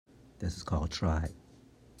This is called Try.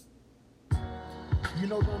 You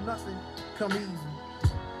know, don't nothing come easy.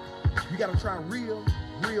 You gotta try real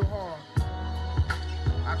hard.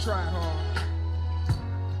 I tried hard,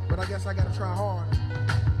 but I guess I gotta try harder.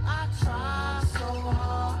 I try so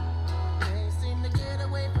hard, can't seem to get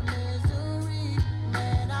away from misery.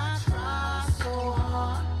 Man, I try so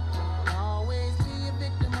hard, always be a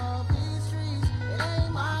victim of these streets. It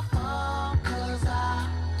ain't my fault, cause I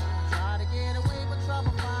try to get away, but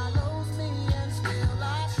trouble follows me. And still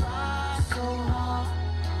I try so hard,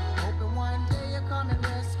 hoping one day you'll come and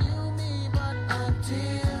rescue me. But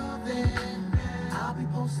until then, I'll be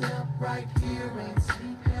posted up right here in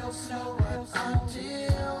sleep, hell, snow. But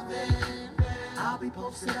until then, I'll be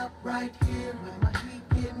posted up right here with my heat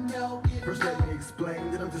getting low. First let me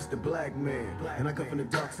explain that I'm just a black man, and I come from the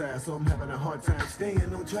dark side, so I'm having a hard time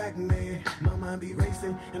staying on track, man. My mind be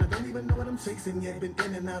racing, and I don't even know what I'm chasing yet. Been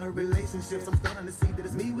in and out of relationships, I'm starting to see that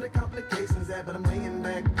it's me with the complications at, but I'm laying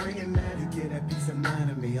back, praying that you get that peace of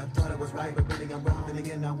mind in me. I thought I was right, but really I'm wrong, then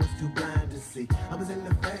again I was too blind to see. I was in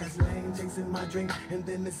the fast lane, chasing my dream, and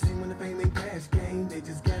then the scene when the fame and cash came, they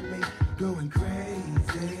just got me going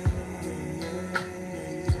crazy.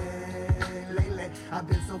 I've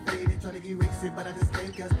been so faded, trying to erase it, but I just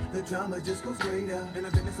can't, cause the drama just goes greater. And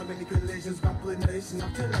I've been in so many collisions, I'm putting nation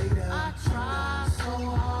up to later. I try so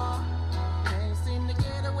hard, can't seem to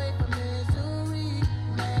get away from misery.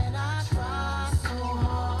 Man, I try so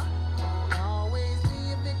hard, always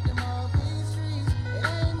be a victim of these streets. It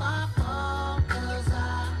ain't my fault, cause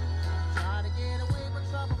I try to get away, but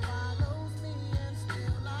trouble follows me. And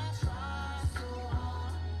still I try so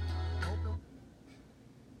hard, hoping.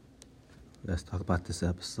 Let's talk about this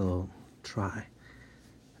episode, Try.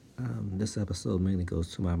 This episode mainly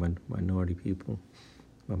goes to my minority people,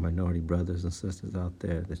 my minority brothers and sisters out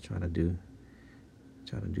there that's trying to do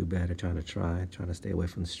better, trying to stay away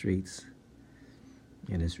from the streets.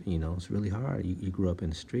 And it's, it's really hard. You grew up in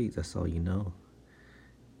the streets, that's all you know.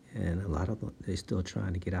 And a lot of them, they're still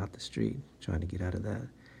trying to get out the street, trying to get out of the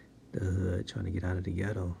hood, trying to get out of the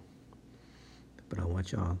ghetto. But I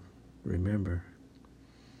want y'all to remember,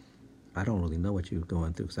 I don't really know what you're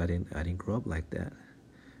going through because I didn't grow up like that.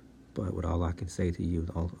 But what all I can say to you,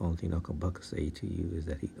 the only thing Uncle Buck can say to you is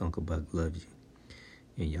that Uncle Buck loves you.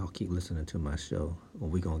 And y'all keep listening to my show. Well,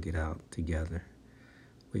 we're going to get out together.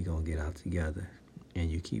 We're going to get out together. And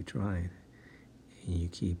you keep trying. And you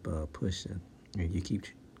keep pushing. And you keep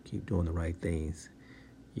doing the right things.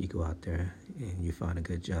 You go out there and you find a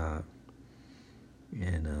good job.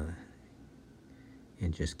 And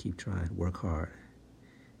just keep trying. Work hard.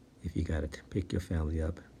 If you got to pick your family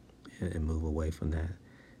up and move away from that,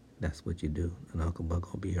 that's what you do. And Uncle Buck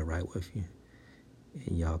gonna be here right with you.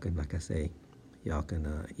 And y'all can, like I say, y'all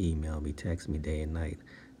can email me, text me day and night,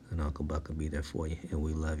 and Uncle Buck will be there for you. And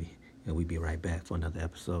we love you. And we'll be right back for another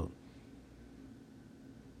episode.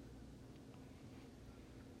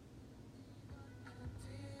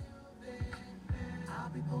 I'll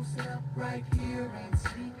be posted up right here and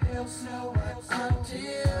sleep, hell, snow.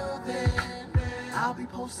 Until then, I'll be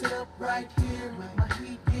posted up right here with my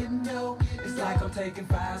heat getting low. It's like I'm taking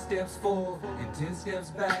 5 steps forward and 10 steps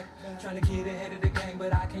back, trying to get ahead of the game,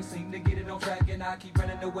 but I can't seem to get it on track. And I keep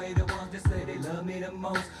running away the ones that say they love me the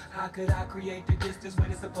most. How could I create the distance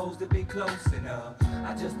when it's supposed to be close enough?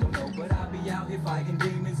 I just don't know, but I'll be out here fighting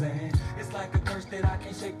demons. And it's like a curse that I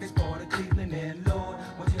can't shake this part of Cleveland. And Lord,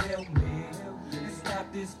 won't you help me and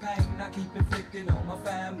stop this pain I keep inflicting on my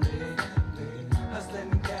family?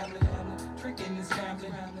 Hustling and gambling, tricking and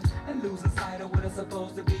scrambling, and losing sight of what I'm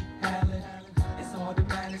supposed to be handling. It's hard to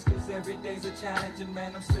manage cause every day's a challenge. And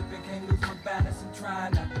man, I'm slipping, can't lose my balance. I'm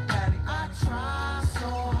trying not to panic. I try so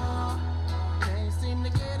hard, can't seem to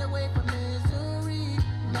get away from misery.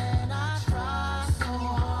 Man, I try so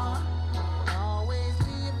hard, always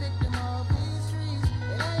be a victim of these streets.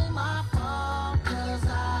 It ain't my fault, cause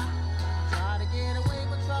I try to get away,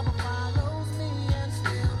 but trouble follows me. And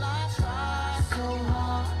still I try so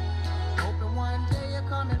hard, hoping one day you'll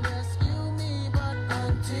come and rescue me. But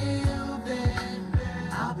until then,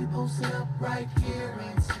 I'll be posted up right here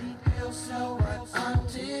in sleep, hell, snow.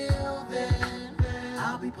 Until then,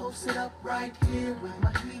 I'll be posted up right here with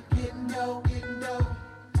my heat getting low.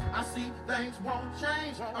 I see things won't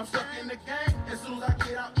change. I'm stuck in the game. As soon as I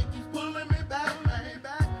get out, it keeps pulling me back.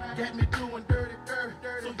 Get me doing dirty.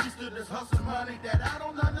 So used to this hustle money that I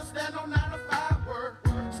don't understand. No 9 to 5 work.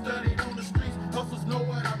 Studied on the streets. Hustlers know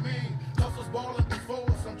what I mean. Hustlers balling before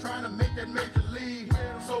us. I'm trying to make that major league.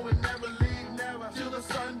 So it never leave, never till the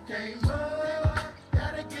sun came up.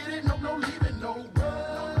 Gotta get it, no leaving, no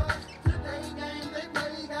rush. Today game, they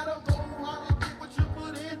play, gotta go hard and get what you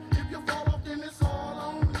put in. If you fall off, then it's all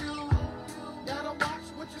on you.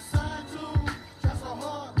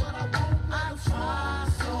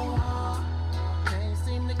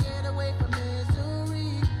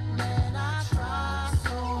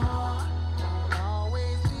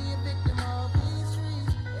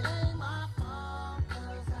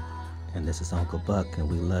 this is Uncle Buck, and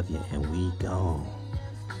we love you, and we gone.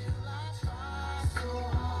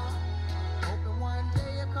 Hoping one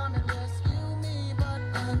day you'll come and rescue me, but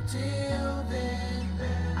until then,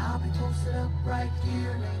 I'll be posted up right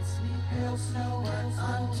here, rain, sleet, hail, snow.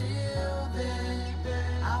 Until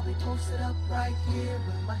then, I'll be posted up right here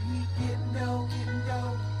with my heat getting low, getting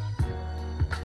low.